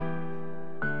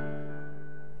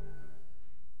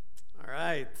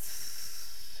right.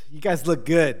 You guys look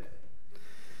good.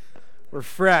 We're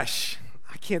fresh.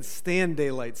 I can't stand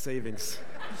daylight savings.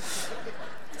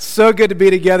 So good to be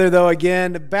together, though,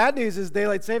 again. The bad news is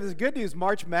daylight savings. Good news,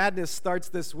 March Madness starts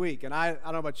this week, and I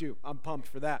don't know about you. I'm pumped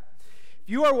for that. If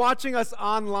you are watching us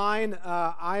online,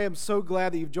 I am so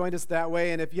glad that you've joined us that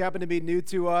way, and if you happen to be new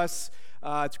to us,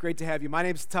 it's great to have you. My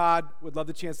name's Todd. Would love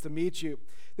the chance to meet you.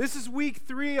 This is week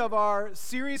 3 of our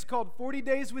series called 40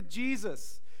 Days with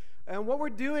Jesus. And what we're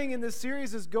doing in this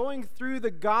series is going through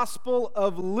the Gospel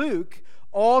of Luke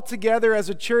all together as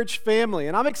a church family.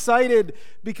 And I'm excited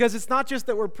because it's not just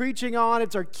that we're preaching on,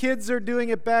 it's our kids are doing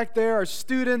it back there, our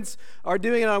students are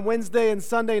doing it on Wednesday and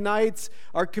Sunday nights,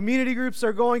 our community groups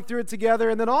are going through it together,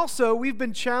 and then also we've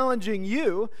been challenging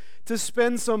you to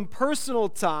spend some personal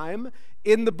time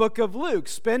in the book of Luke,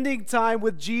 spending time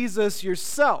with Jesus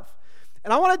yourself.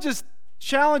 And I want to just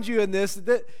challenge you in this,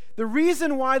 that the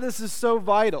reason why this is so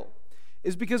vital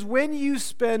is because when you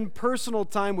spend personal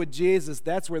time with Jesus,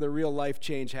 that's where the real life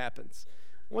change happens.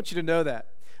 I want you to know that.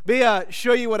 Let me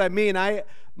show you what I mean.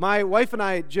 My wife and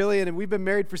I, Jillian, and we've been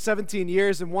married for 17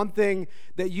 years, and one thing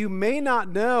that you may not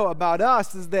know about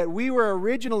us is that we were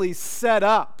originally set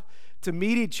up to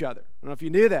meet each other. I don't know if you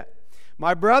knew that.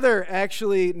 My brother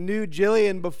actually knew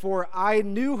Jillian before I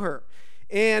knew her.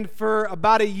 And for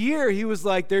about a year, he was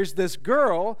like, there's this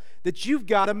girl that you've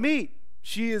got to meet.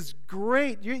 She is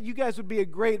great. You guys would be a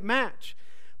great match.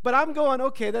 But I'm going,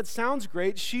 okay, that sounds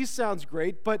great. She sounds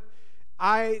great, but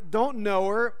I don't know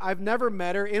her. I've never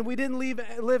met her, and we didn't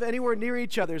live anywhere near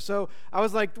each other. So I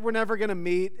was like, we're never going to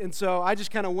meet. And so I just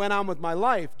kind of went on with my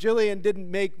life. Jillian didn't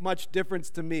make much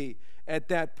difference to me at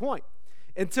that point.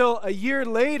 Until a year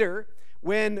later,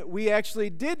 when we actually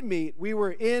did meet, we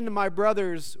were in my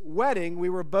brother's wedding. We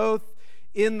were both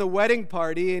in the wedding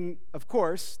party, and of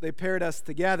course, they paired us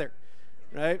together.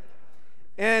 Right?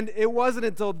 And it wasn't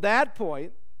until that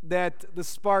point that the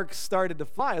sparks started to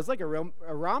fly. It was like a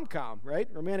rom-com, right?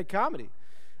 Romantic comedy.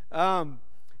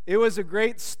 It was a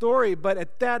great story, but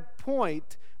at that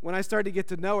point, when I started to get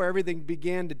to know her, everything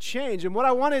began to change. And what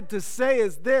I wanted to say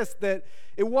is this, that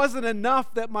it wasn't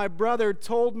enough that my brother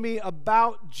told me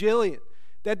about Jillian.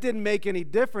 That didn't make any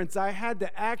difference. I had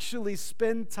to actually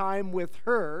spend time with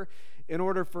her in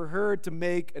order for her to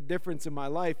make a difference in my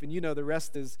life. And you know, the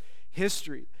rest is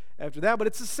history after that. But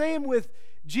it's the same with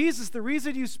Jesus. The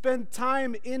reason you spend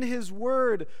time in His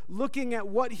Word looking at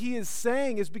what He is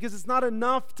saying is because it's not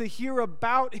enough to hear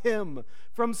about Him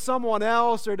from someone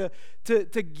else or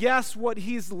to guess what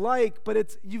He's like,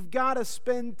 but you've got to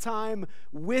spend time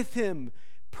with Him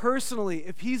personally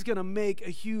if He's going to make a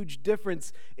huge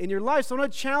difference in your life. So I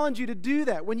want to challenge you to do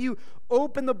that. When you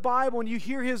open the Bible and you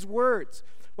hear His words,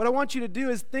 what I want you to do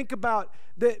is think about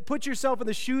put yourself in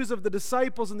the shoes of the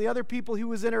disciples and the other people He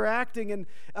was interacting,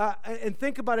 and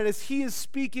think about it as He is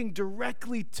speaking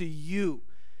directly to you,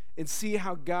 and see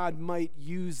how God might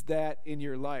use that in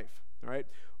your life. All right?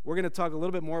 We're going to talk a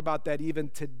little bit more about that even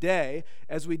today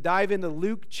as we dive into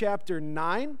Luke chapter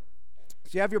 9. So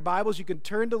you have your Bibles, you can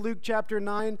turn to Luke chapter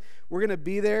 9. We're going to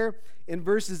be there in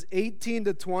verses 18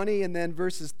 to 20 and then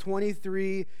verses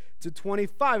 23 to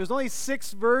 25. There's only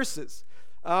 6 verses.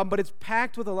 But it's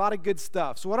packed with a lot of good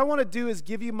stuff. So what I want to do is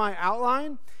give you my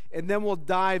outline, and then we'll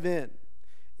dive in.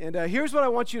 And here's what I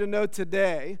want you to know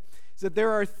today, is that there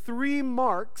are 3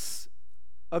 marks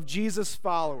of Jesus'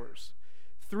 followers.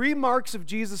 3 marks of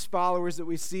Jesus' followers that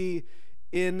we see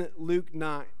in Luke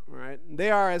 9. All right? And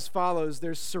they are as follows.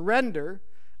 There's surrender,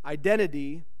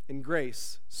 identity, and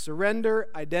grace. Surrender,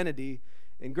 identity,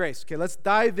 and grace. Okay, let's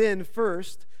dive in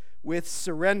first with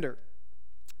surrender.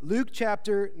 Luke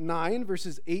chapter 9,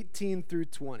 verses 18 through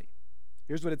 20.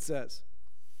 Here's what it says.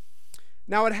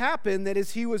 Now it happened that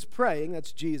as He was praying,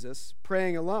 that's Jesus,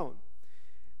 praying alone,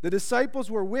 the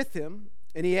disciples were with Him,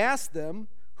 and He asked them,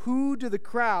 "Who do the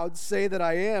crowds say that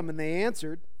I am?" And they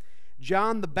answered,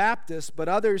 "John the Baptist, but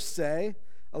others say,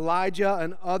 Elijah,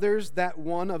 and others that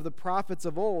one of the prophets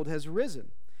of old has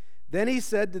risen." Then He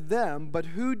said to them, "But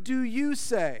who do you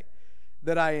say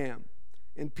that I am?"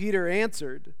 And Peter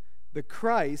answered, "The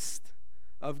Christ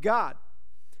of God."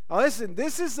 Now listen,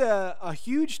 this is a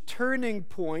huge turning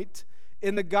point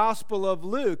in the Gospel of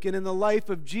Luke and in the life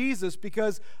of Jesus,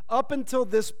 because up until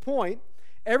this point,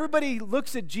 everybody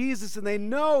looks at Jesus and they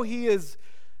know He is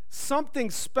something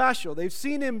special. They've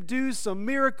seen Him do some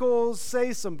miracles,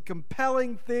 say some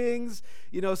compelling things,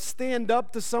 stand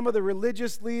up to some of the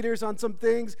religious leaders on some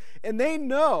things, and they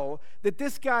know that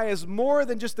this guy is more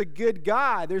than just a good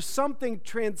guy. There's something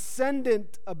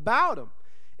transcendent about Him,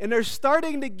 and they're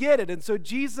starting to get it. And so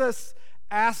Jesus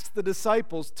asks the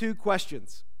disciples 2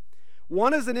 questions.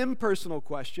 One is an impersonal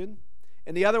question,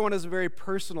 And the other one is a very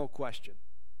personal question.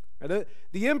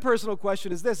 The impersonal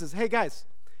question is this, hey guys,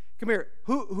 come here.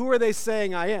 Who are they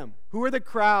saying I am? Who are the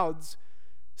crowds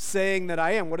saying that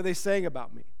I am? What are they saying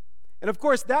about me? And of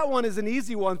course, that one is an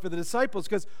easy one for the disciples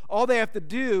because all they have to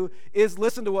do is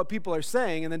listen to what people are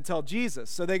saying and then tell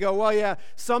Jesus. So they go, well, yeah,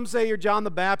 some say you're John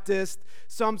the Baptist,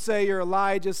 some say you're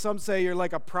Elijah, some say you're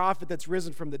like a prophet that's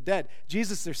risen from the dead.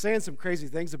 Jesus, they're saying some crazy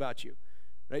things about you,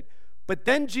 right? But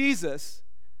then Jesus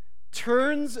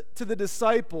turns to the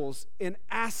disciples and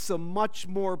asks a much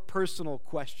more personal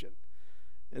question,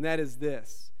 and that is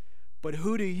this: but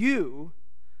who do you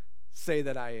say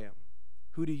that I am?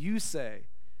 Who do you say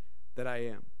that I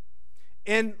am?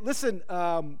 And listen,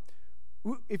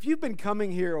 if you've been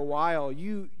coming here a while,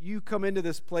 you come into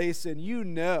this place and you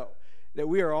know that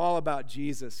we are all about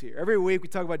Jesus here. Every week we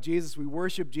talk about Jesus, we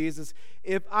worship Jesus.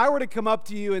 If I were to come up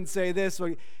to you and say this,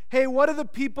 like, hey, what do the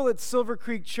people at Silver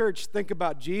Creek Church think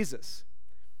about Jesus?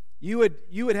 You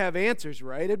would have answers,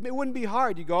 right? It wouldn't be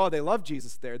hard. You go, oh, they love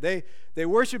Jesus there. They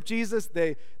worship Jesus.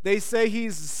 They say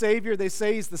he's the Savior. They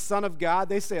say he's the Son of God.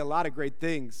 They say a lot of great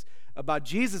things about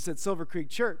Jesus at Silver Creek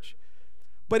Church.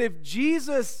 But if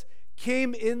Jesus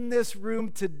came in this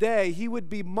room today, he would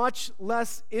be much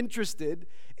less interested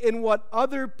in what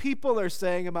other people are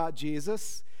saying about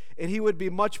Jesus, and he would be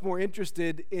much more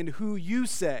interested in who you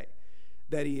say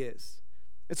that he is.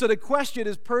 And so the question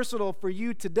is personal for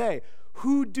you today.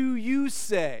 Who do you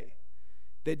say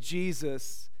that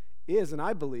Jesus is? And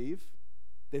I believe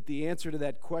that the answer to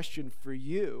that question for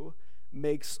you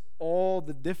makes all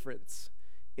the difference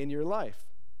in your life.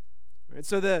 Right?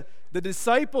 So the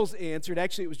disciples answered.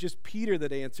 Actually, it was just Peter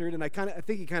that answered, and I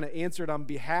think he kind of answered on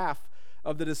behalf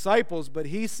of the disciples, but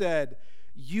he said,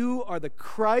 "You are the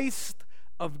Christ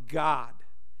of God."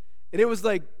 And it was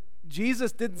like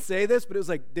Jesus didn't say this, but it was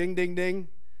like ding, ding, ding.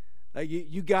 Like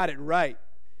you got it right.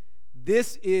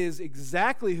 This is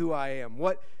exactly who I am.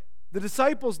 What the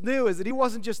disciples knew is that he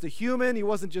wasn't just a human. He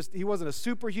wasn't a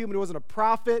superhuman. He wasn't a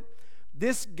prophet.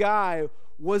 This guy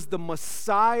was the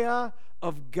Messiah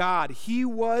of God. He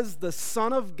was the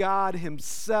Son of God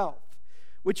himself,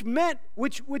 which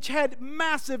had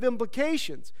massive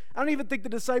implications. I don't even think the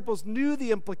disciples knew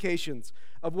the implications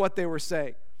of what they were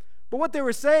saying. But what they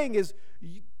were saying is,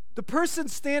 the person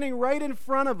standing right in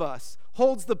front of us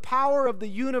holds the power of the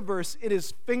universe in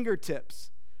his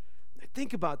fingertips.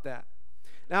 Think about that.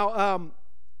 Now,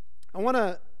 I want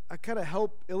to kind of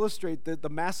help illustrate the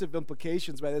massive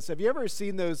implications by this. Have you ever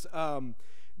seen those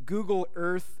Google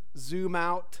Earth zoom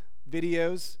out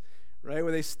videos, right,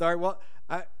 where they start? Well,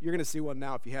 you're going to see one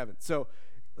now if you haven't. So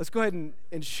let's go ahead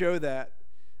and show that.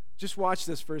 Just watch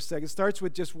this for a second. It starts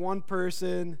with just one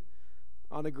person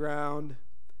on the ground,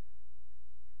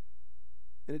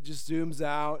 and it just zooms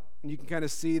out, and you can kind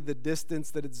of see the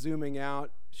distance that it's zooming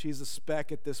out. She's a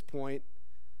speck at this point.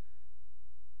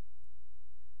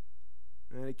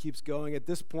 And it keeps going. At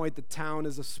this point, the town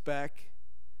is a speck.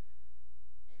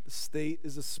 The state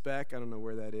is a speck. I don't know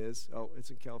where that is. Oh,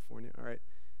 it's in California. All right.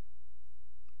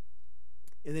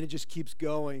 And then it just keeps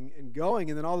going and going,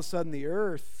 and then all of a sudden the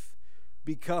earth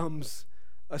becomes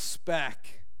a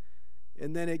speck.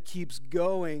 And then it keeps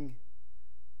going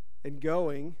and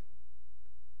going.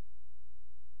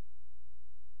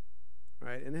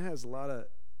 Right? And it has a lot of,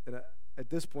 at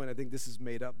this point, I think this is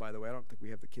made up, by the way. I don't think we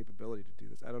have the capability to do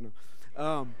this. I don't know.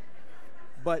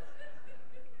 But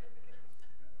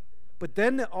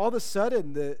then all of a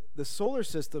sudden, the solar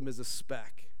system is a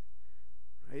speck,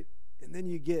 right? And then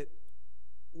you get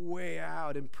way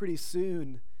out, and pretty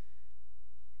soon,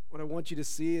 what I want you to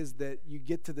see is that you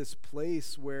get to this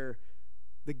place where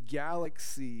the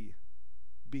galaxy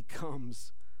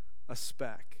becomes a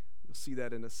speck. You'll see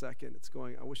that in a second. It's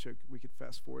going, I wish we could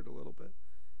fast forward a little bit.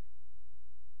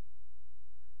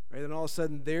 Right, and all of a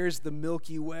sudden, there's the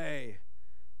Milky Way,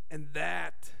 and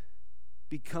that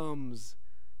becomes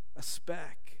a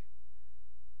speck.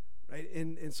 Right,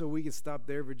 and so we can stop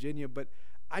there, Virginia, but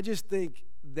I just think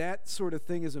that sort of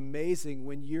thing is amazing.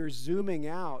 When you're zooming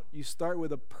out, you start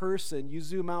with a person, you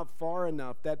zoom out far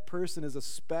enough, that person is a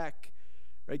speck,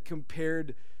 right,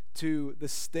 compared to the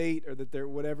state or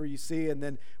whatever you see. And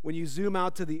then when you zoom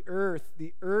out to the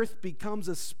earth becomes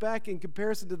a speck in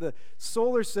comparison to the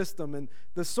solar system, and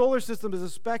the solar system is a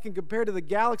speck in compared to the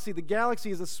galaxy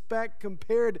is a speck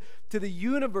compared to the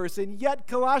universe. And yet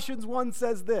Colossians 1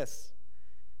 says this: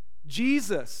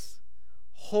 Jesus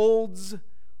holds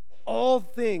all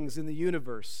things in the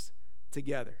universe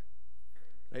together.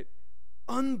 Right?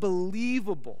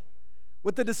 Unbelievable.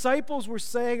 What the disciples were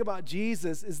saying about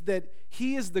Jesus is that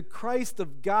he is the Christ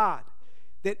of God,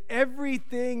 that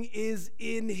everything is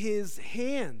in his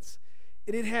hands,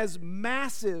 and it has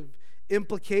massive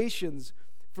implications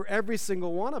for every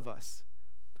single one of us.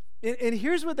 And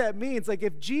here's what that means. Like,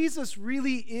 if Jesus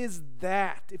really is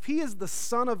that, if he is the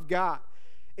Son of God,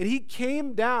 and he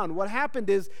came down, what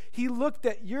happened is he looked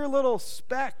at your little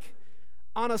speck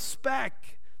on a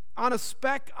speck, on a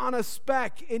speck, on a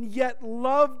speck, and yet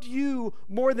loved you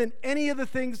more than any of the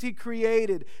things he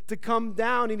created to come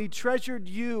down, and he treasured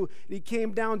you, and he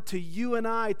came down to you and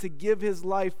I to give his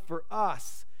life for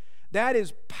us. That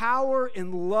is power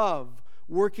and love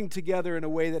working together in a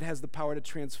way that has the power to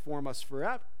transform us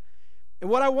forever. And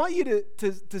what I want you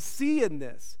to see in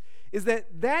this is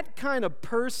that kind of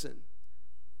person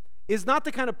is not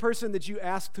the kind of person that you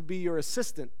ask to be your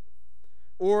assistant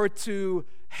or to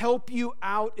help you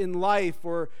out in life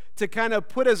or to kind of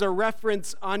put as a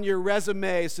reference on your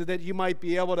resume so that you might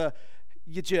be able to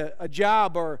get you a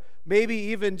job, or maybe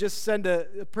even just send a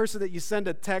person that you send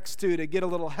a text to get a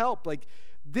little help. Like,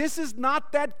 this is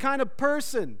not that kind of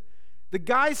person. The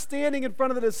guy standing in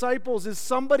front of the disciples is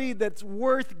somebody that's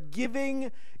worth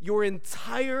giving your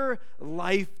entire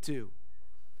life to.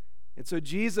 And so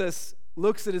Jesus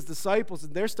looks at his disciples,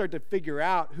 and they're starting to figure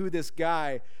out who this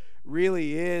guy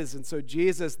really is. And so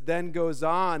Jesus then goes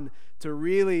on to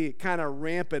really kind of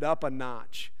ramp it up a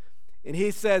notch. And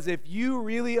he says, if you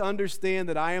really understand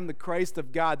that I am the Christ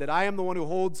of God, that I am the one who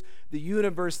holds the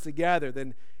universe together,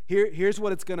 then here's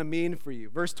what it's going to mean for you.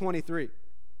 Verse 23.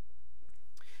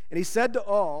 And he said to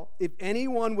all, if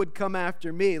anyone would come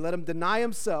after me, let him deny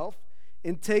himself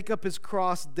and take up his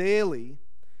cross daily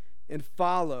and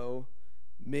follow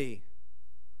me.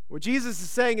 What Jesus is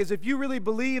saying is, if you really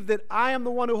believe that I am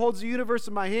the one who holds the universe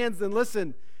in my hands, then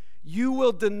listen, you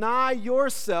will deny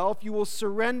yourself, you will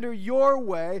surrender your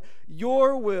way,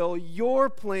 your will, your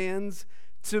plans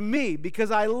to me, because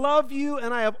I love you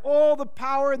and I have all the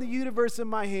power in the universe in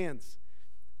my hands.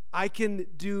 I can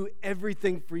do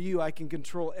everything for you. I can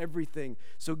control everything.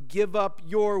 So give up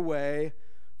your way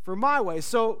for my way.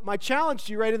 So my challenge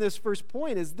to you right in this first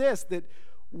point is this, that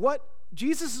what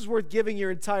Jesus is worth giving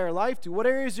your entire life to. What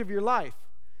areas of your life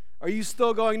are you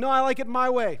still going, no, I like it my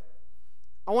way.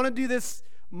 I want to do this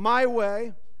my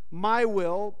way, my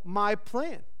will, my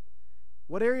plan.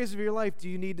 What areas of your life do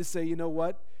you need to say, you know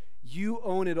what? You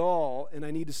own it all, and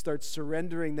I need to start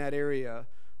surrendering that area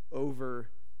over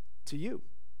to you.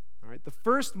 All right. The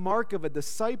first mark of a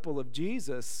disciple of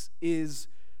Jesus is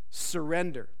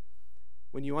surrender,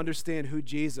 when you understand who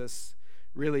Jesus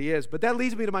really is. But that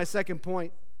leads me to my second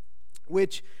point,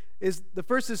 which is, the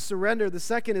first is surrender, the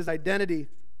second is identity.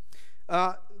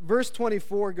 Verse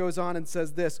 24 goes on and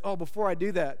says this. Oh, before I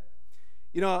do that,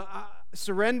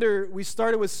 surrender, we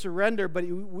started with surrender, but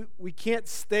we can't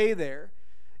stay there.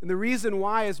 And the reason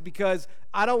why is because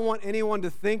I don't want anyone to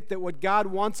think that what God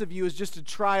wants of you is just to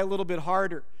try a little bit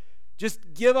harder.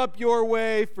 Just give up your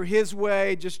way for his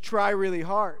way, just try really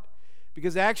hard.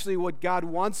 Because actually what God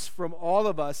wants from all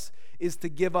of us is to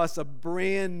give us a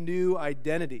brand new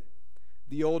identity.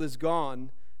 The old is gone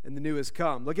and the new has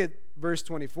come. Look at verse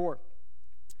 24. It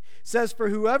says, for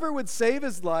whoever would save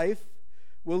his life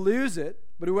will lose it,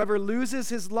 but whoever loses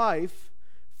his life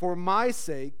for my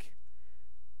sake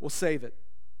will save it.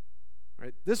 All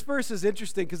right? This verse is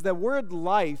interesting because the word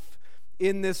life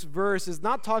in this verse is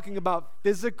not talking about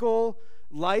physical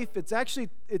life. It's actually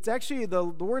the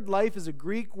word life is a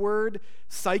Greek word,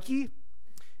 psyche.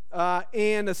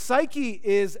 And a psyche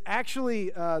is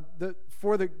actually the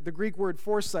Greek word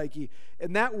for psyche.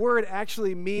 And that word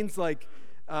actually means like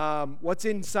what's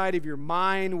inside of your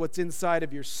mind, what's inside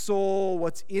of your soul,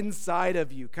 what's inside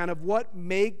of you, kind of what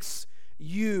makes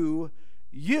you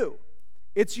you.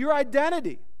 It's your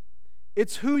identity.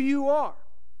 It's who you are.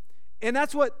 And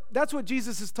that's what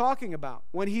Jesus is talking about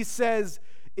when he says,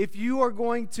 if you are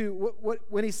going to,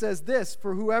 when he says this,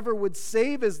 for whoever would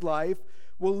save his life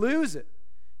will lose it.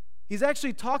 He's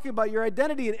actually talking about your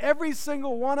identity, and every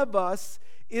single one of us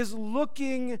is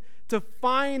looking to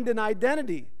find an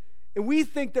identity. And we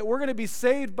think that we're going to be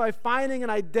saved by finding an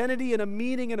identity and a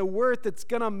meaning and a worth that's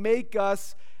going to make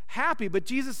us happy. But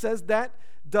Jesus says that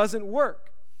doesn't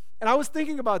work. And I was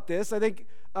thinking about this. I think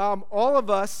all of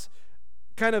us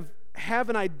kind of have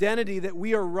an identity that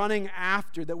we are running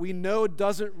after that we know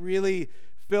doesn't really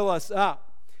fill us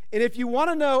up. And if you want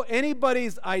to know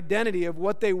anybody's identity of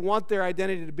what they want their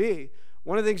identity to be,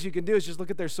 one of the things you can do is just look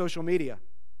at their social media,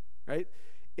 right?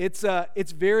 It's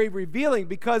very revealing,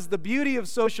 because the beauty of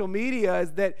social media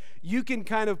is that you can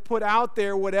kind of put out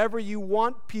there whatever you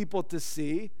want people to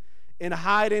see and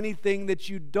hide anything that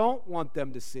you don't want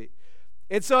them to see.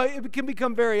 And so it can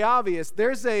become very obvious.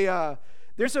 There's a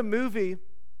movie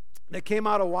that came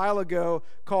out a while ago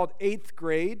called 8th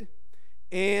Grade.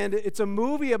 And it's a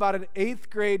movie about an 8th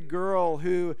grade girl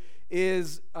who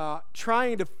is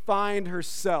trying to find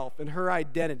herself and her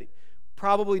identity.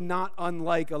 Probably not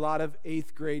unlike a lot of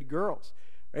 8th grade girls.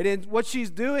 Right? And what she's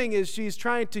doing is she's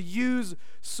trying to use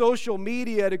social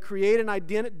media to create an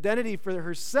identity for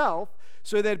herself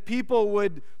so that people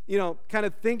would, kind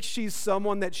of think she's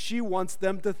someone that she wants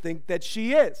them to think that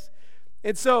she is.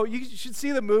 And so you should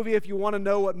see the movie if you want to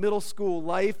know what middle school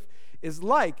life is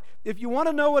like. If you want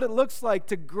to know what it looks like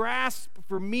to grasp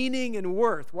for meaning and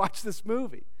worth, watch this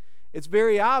movie. It's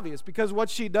very obvious because what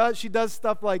she does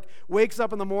stuff like wakes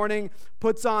up in the morning,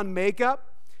 puts on makeup,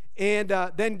 and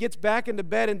then gets back into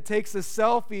bed and takes a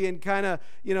selfie and kind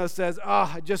of, says,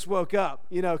 I just woke up.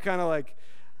 Kind of like,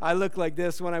 I look like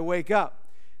this when I wake up.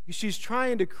 She's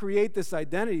trying to create this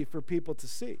identity for people to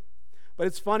see. But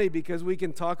it's funny because we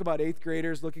can talk about 8th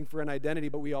graders looking for an identity,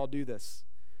 but we all do this.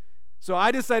 So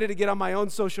I decided to get on my own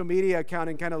social media account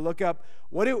and kind of look up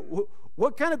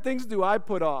what kind of things do I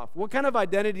put off? What kind of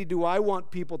identity do I want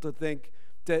people to think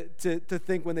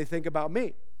when they think about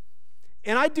me?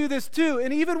 And I do this too,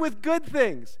 and even with good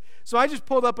things. So I just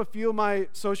pulled up a few of my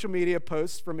social media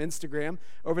posts from Instagram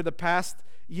over the past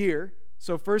year.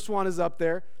 So first one is up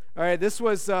there. All right, this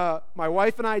was my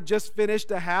wife and I just finished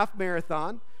a half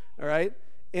marathon. All right,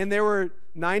 and there were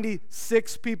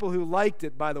 96 people who liked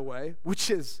it, by the way, which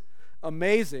is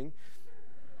amazing.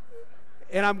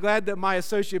 And I'm glad that my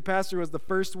associate pastor was the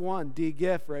first one, D.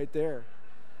 Giff, right there.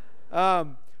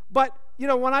 But,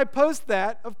 when I post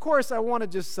that, of course, I want to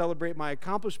just celebrate my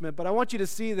accomplishment, but I want you to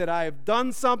see that I've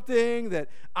done something, that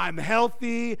I'm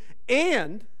healthy,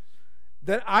 and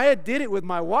that I did it with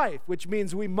my wife, which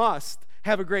means we must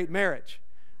have a great marriage,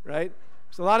 right?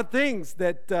 There's a lot of things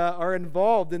that are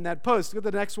involved in that post. Look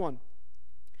at the next one.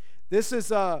 This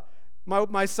is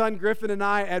my son Griffin and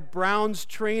I at Brown's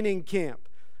training camp,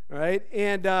 right?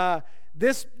 And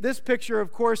this picture,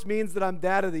 of course, means that I'm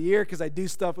dad of the year because I do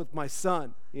stuff with my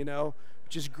son,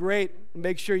 which is great.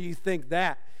 Make sure you think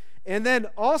that. And then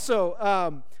also,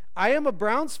 I am a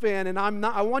Browns fan, and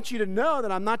I want you to know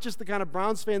that I'm not just the kind of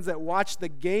Browns fans that watch the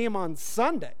game on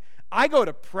Sunday. I go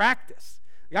to practice.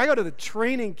 I go to the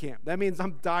training camp. That means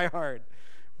I'm diehard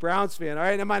Browns fan. All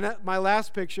right, and my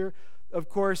last picture, of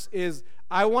course, is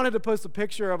I wanted to post a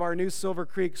picture of our new Silver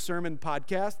Creek Sermon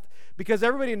podcast because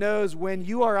everybody knows when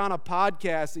you are on a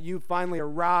podcast that you finally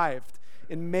arrived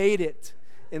and made it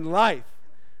in life,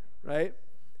 right?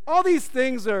 All these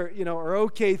things are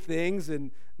okay things,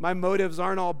 and my motives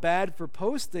aren't all bad for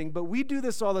posting, but we do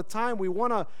this all the time. We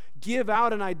want to give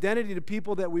out an identity to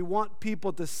people that we want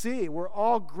people to see. We're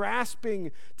all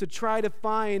grasping to try to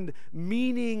find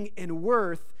meaning and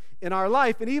worth in our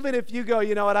life. And even if you go,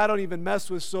 I don't even mess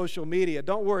with social media,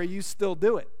 don't worry, you still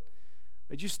do it.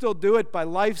 But you still do it by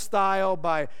lifestyle,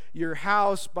 by your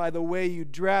house, by the way you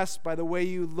dress, by the way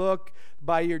you look,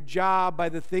 by your job, by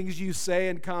the things you say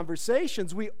in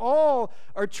conversations. We all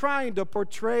are trying to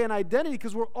portray an identity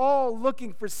because we're all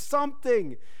looking for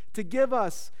something to give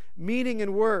us meaning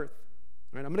and worth.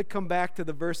 All right, I'm going to come back to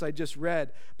the verse I just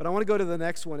read, but I want to go to the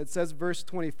next one. It says, verse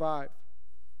 25.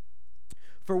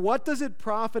 For what does it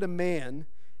profit a man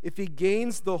if he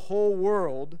gains the whole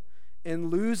world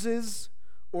and loses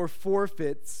or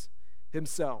forfeits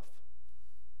himself?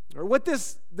 Or what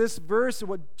this verse,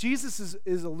 what Jesus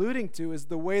is alluding to is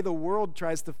the way the world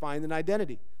tries to find an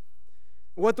identity.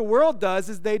 What the world does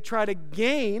is they try to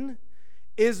gain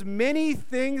as many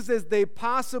things as they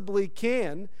possibly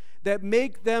can that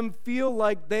make them feel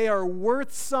like they are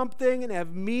worth something and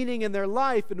have meaning in their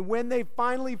life. And when they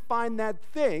finally find that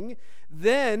thing,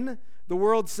 then the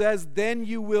world says, then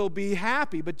you will be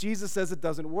happy. But Jesus says it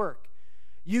doesn't work.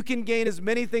 You can gain as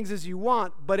many things as you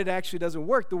want, but it actually doesn't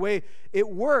work. The way it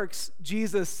works,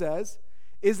 Jesus says,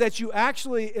 is that you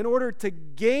actually, in order to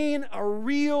gain a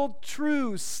real,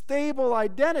 true, stable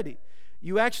identity,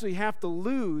 you actually have to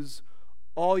lose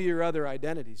all your other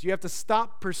identities. You have to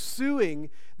stop pursuing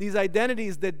these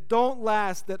identities that don't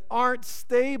last, that aren't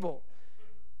stable,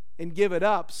 and give it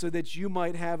up so that you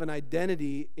might have an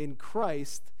identity in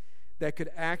Christ that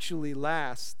could actually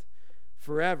last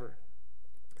forever.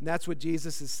 And that's what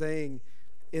Jesus is saying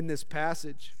in this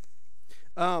passage.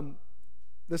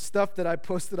 The stuff that I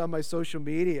posted on my social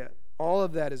media, all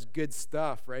of that is good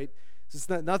stuff, right?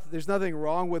 There's nothing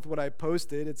wrong with what I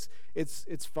posted.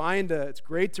 It's fine it's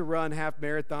great to run half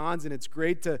marathons, and it's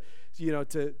great to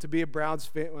be a Browns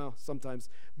fan. Well, sometimes,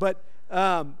 but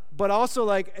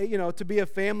also to be a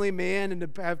family man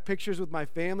and to have pictures with my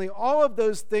family. All of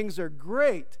those things are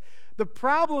great. The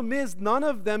problem is none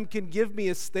of them can give me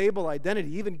a stable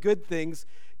identity. Even good things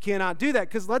cannot do that.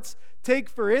 Because let's take,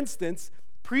 for instance,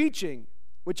 preaching.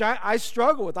 which I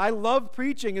struggle with. I love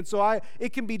preaching, and so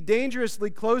it can be dangerously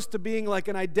close to being like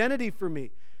an identity for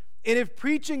me. And if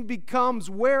preaching becomes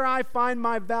where I find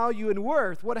my value and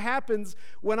worth, what happens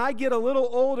when I get a little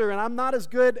older and I'm not as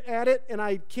good at it and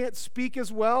I can't speak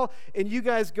as well, and you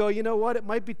guys go, you know what, it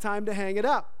might be time to hang it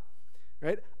up,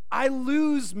 right? I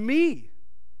lose me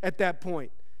at that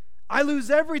point. I lose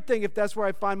everything if that's where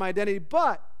I find my identity.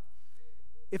 But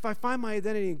if I find my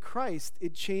identity in Christ,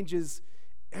 it changes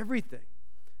everything.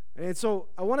 And so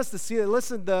I want us to see that,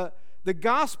 listen, the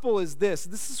gospel is this.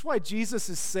 This is why Jesus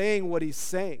is saying what he's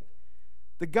saying.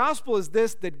 The gospel is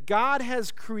this, that God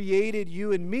has created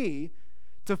you and me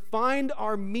to find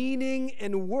our meaning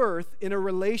and worth in a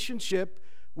relationship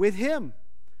with him.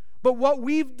 But what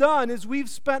we've done is we've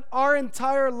spent our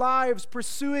entire lives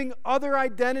pursuing other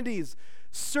identities,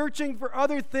 searching for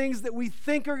other things that we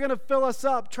think are going to fill us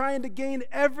up, trying to gain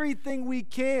everything we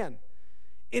can.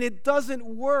 And it doesn't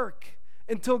work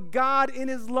until God in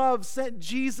his love sent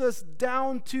Jesus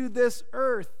down to this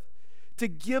earth to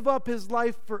give up his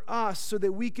life for us so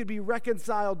that we could be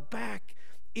reconciled back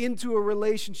into a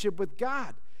relationship with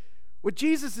God. What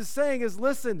Jesus is saying is,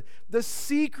 listen, the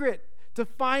secret to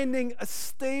finding a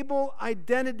stable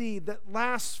identity that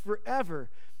lasts forever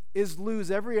is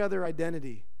lose every other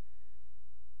identity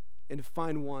and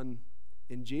find one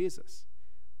in Jesus.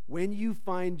 When you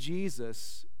find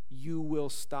Jesus, you will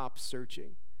stop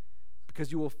searching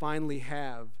because you will finally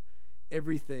have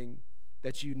everything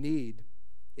that you need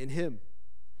in him.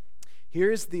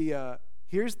 Here's the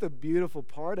beautiful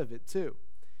part of it too,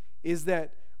 is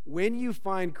that when you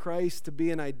find Christ to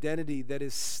be an identity that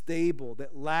is stable,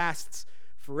 that lasts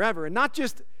forever, and not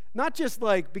just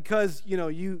like because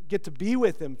you get to be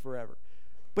with him forever,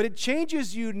 but it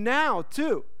changes you now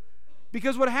too.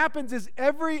 Because what happens is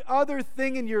every other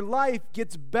thing in your life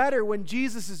gets better when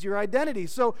Jesus is your identity.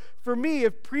 So for me,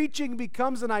 if preaching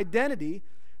becomes an identity,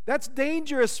 that's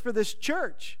dangerous for this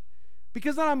church.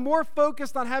 Because then I'm more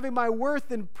focused on having my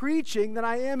worth in preaching than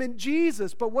I am in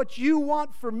Jesus. But what you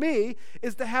want for me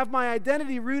is to have my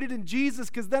identity rooted in Jesus,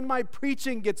 because then my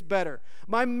preaching gets better.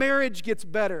 My marriage gets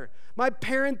better. My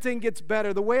parenting gets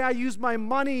better. The way I use my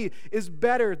money is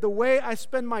better. The way I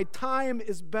spend my time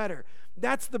is better.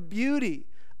 That's the beauty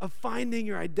of finding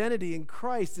your identity in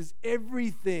Christ, is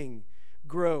everything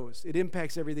grows. It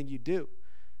impacts everything you do.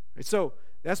 Right? So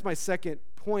that's my second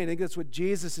point. I think that's what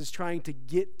Jesus is trying to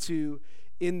get to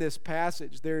in this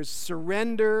passage. There's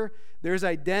surrender, there's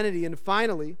identity, and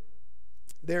finally,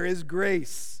 there is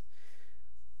grace.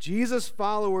 Jesus'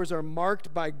 followers are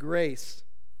marked by grace.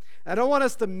 I don't want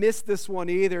us to miss this one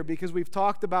either, because we've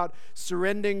talked about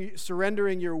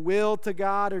surrendering your will to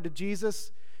God or to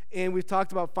Jesus, and we've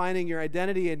talked about finding your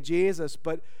identity in Jesus,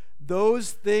 but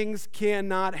those things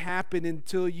cannot happen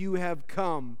until you have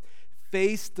come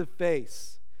face to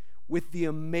face with the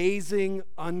amazing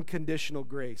unconditional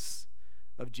grace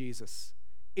of Jesus.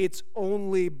 It's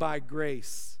only by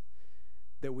grace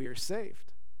that we are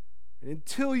saved. And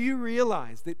until you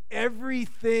realize that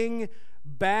everything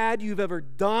bad you've ever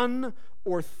done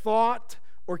or thought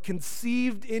or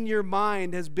conceived in your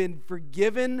mind has been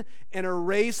forgiven and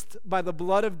erased by the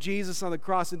blood of Jesus on the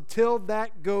cross, until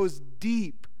that goes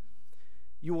deep,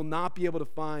 you will not be able to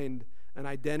find an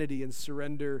identity and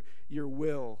surrender your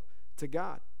will to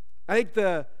God. I think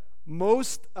the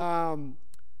most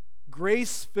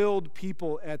grace-filled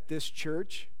people at this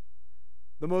church,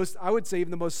 I would say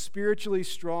even the most spiritually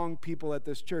strong people at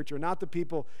this church, are not the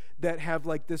people that have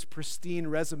like this pristine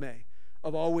resume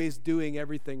of always doing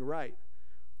everything right.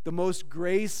 The most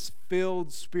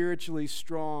grace-filled, spiritually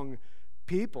strong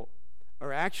people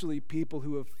are actually people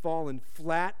who have fallen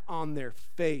flat on their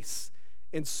face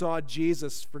and saw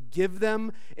Jesus forgive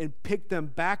them and pick them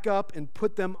back up and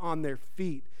put them on their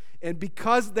feet. And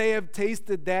because they have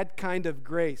tasted that kind of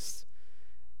grace,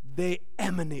 they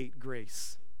emanate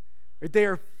grace. They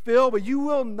are filled, but you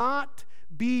will not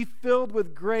be filled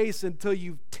with grace until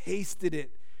you've tasted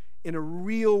it in a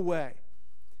real way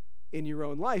in your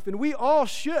own life. And we all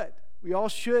should. We all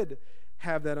should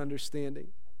have that understanding.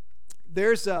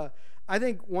 I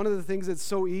think one of the things that's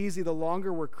so easy, the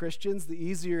longer we're Christians, the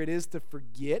easier it is to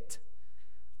forget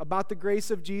about the grace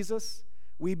of Jesus.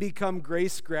 We become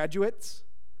grace graduates.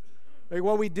 Like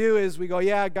what we do is we go,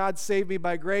 yeah, God saved me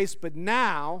by grace, but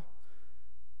now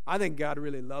I think God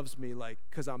really loves me, like,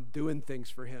 because I'm doing things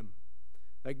for him.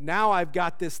 Like now I've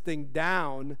got this thing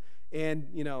down, and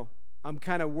I'm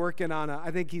kind of working on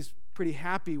I think he's pretty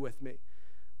happy with me.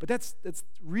 But that's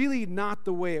really not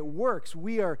the way it works.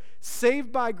 We are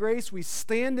saved by grace. We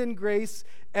stand in grace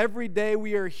every day.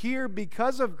 We are here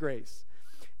because of grace.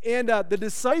 And the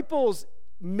disciples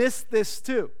missed this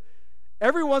too.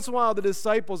 Every once in a while, the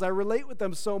disciples, I relate with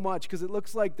them so much because it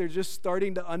looks like they're just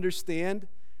starting to understand,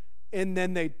 and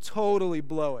then they totally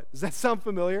blow it. Does that sound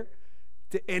familiar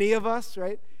to any of us,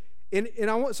 right?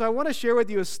 So I want to share with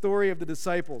you a story of the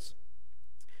disciples.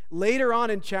 Later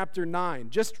on in chapter 9,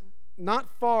 just not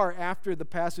far after the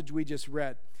passage we just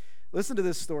read. Listen to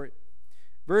this story.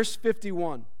 Verse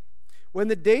 51. When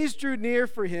the days drew near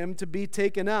for him to be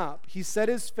taken up, he set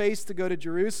his face to go to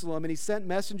Jerusalem, and he sent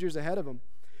messengers ahead of him,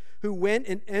 who went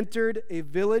and entered a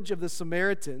village of the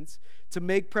Samaritans to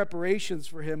make preparations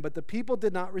for him. But the people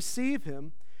did not receive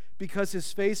him because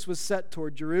his face was set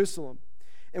toward Jerusalem.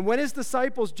 And when his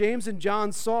disciples, James and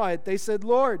John, saw it, they said,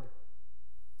 Lord,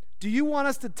 do you want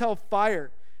us to tell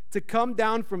fire to come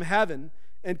down from heaven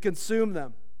and consume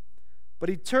them? But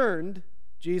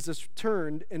Jesus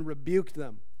turned and rebuked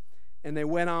them, and they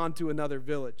went on to another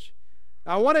village.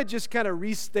 Now, I want to just kind of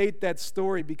restate that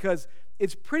story because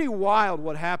it's pretty wild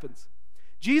what happens.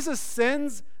 Jesus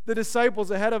sends the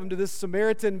disciples ahead of him to this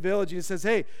Samaritan village, and he says,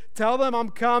 hey, tell them I'm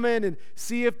coming and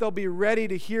see if they'll be ready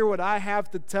to hear what I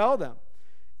have to tell them.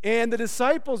 And the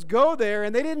disciples go there,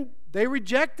 and they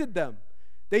rejected them.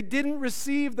 They didn't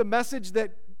receive the message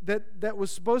that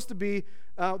was supposed to be,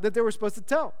 that they were supposed to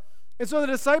tell. And so the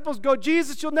disciples go,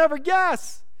 Jesus, you'll never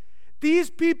guess. These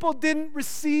people didn't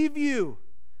receive you.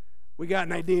 We got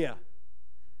an idea.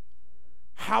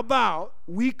 How about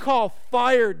we call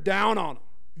fire down on them?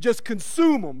 Just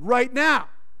consume them right now.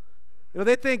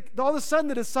 They think, all of a sudden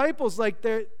the disciples,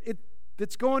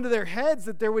 it's going to their heads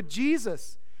that they're with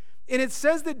Jesus. And it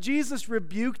says that Jesus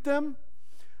rebuked them,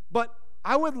 but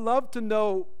I would love to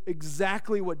know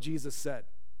exactly what Jesus said.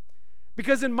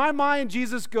 Because in my mind,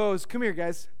 Jesus goes, come here,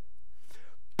 guys.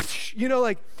 You're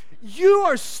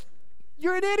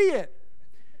an idiot.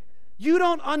 You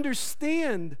don't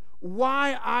understand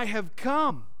why I have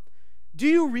come. Do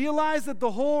you realize that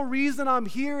the whole reason I'm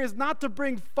here is not to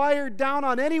bring fire down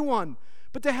on anyone,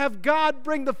 but to have God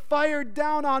bring the fire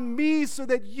down on me so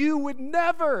that you would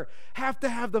never have to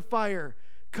have the fire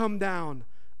come down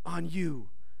on you?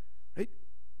 Right?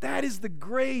 That is the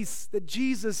grace that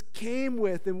Jesus came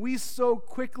with, and we so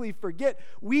quickly forget.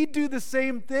 We do the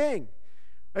same thing.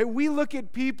 Right? We look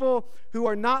at people who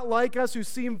are not like us, who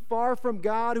seem far from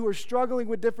God, who are struggling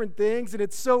with different things, and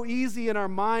it's so easy in our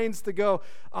minds to go,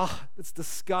 oh, that's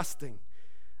disgusting.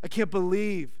 I can't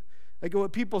believe. I go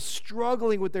at people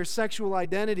struggling with their sexual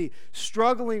identity,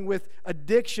 struggling with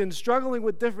addiction, struggling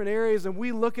with different areas, and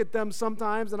we look at them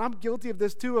sometimes, and I'm guilty of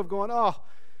this too, of going, oh,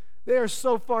 they are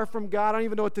so far from God, I don't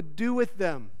even know what to do with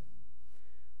them.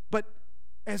 But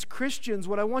as Christians,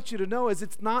 what I want you to know is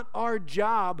it's not our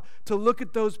job to look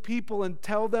at those people and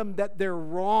tell them that they're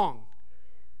wrong.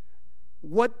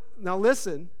 Now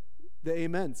listen, the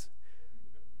amens.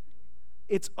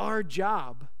 It's our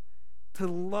job to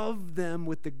love them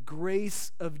with the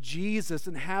grace of Jesus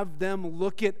and have them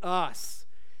look at us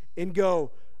and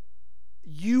go,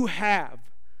 you have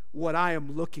what I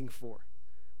am looking for,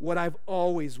 what I've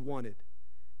always wanted,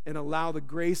 and allow the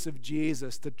grace of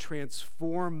Jesus to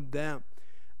transform them.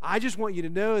 I just want you to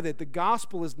know that the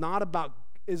gospel is not about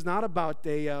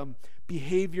a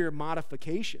behavior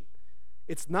modification.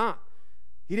 It's not.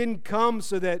 He didn't come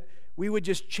so that we would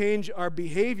just change our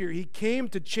behavior. He came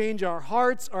to change our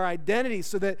hearts, our identity,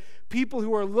 so that people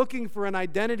who are looking for an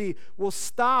identity will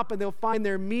stop and they'll find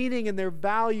their meaning and their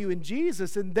value in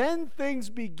Jesus, and then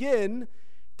things begin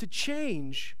to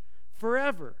change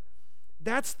forever.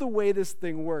 That's the way this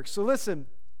thing works. So listen,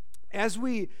 as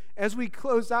we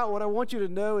close out, what I want you to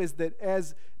know is that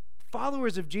as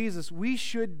followers of Jesus, we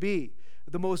should be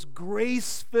the most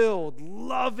grace-filled,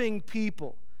 loving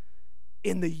people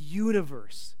in the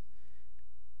universe.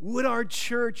 Would our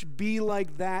church be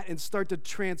like that and start to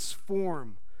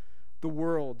transform the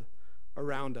world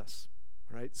around us?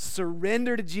 All right?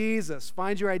 Surrender to Jesus.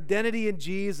 Find your identity in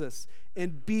Jesus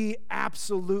and be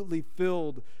absolutely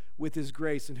filled with His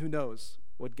grace. And who knows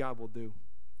what God will do.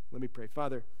 Let me pray.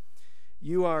 Father,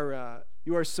 you are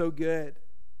so good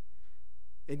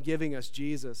in giving us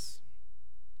Jesus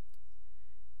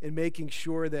and making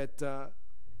sure that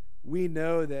we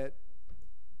know that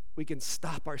we can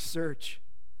stop our search,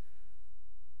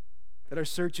 that our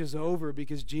search is over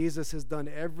because Jesus has done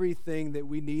everything that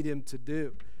we need Him to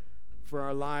do for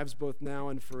our lives both now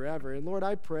and forever. And Lord,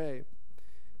 I pray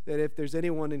that if there's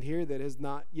anyone in here that has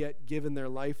not yet given their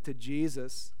life to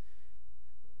Jesus,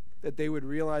 that they would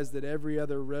realize that every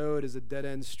other road is a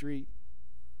dead-end street,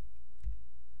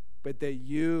 but that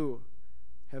you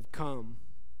have come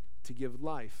to give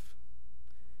life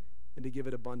and to give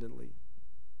it abundantly.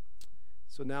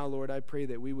 So now, Lord, I pray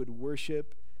that we would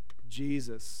worship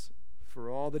Jesus for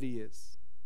all that He is.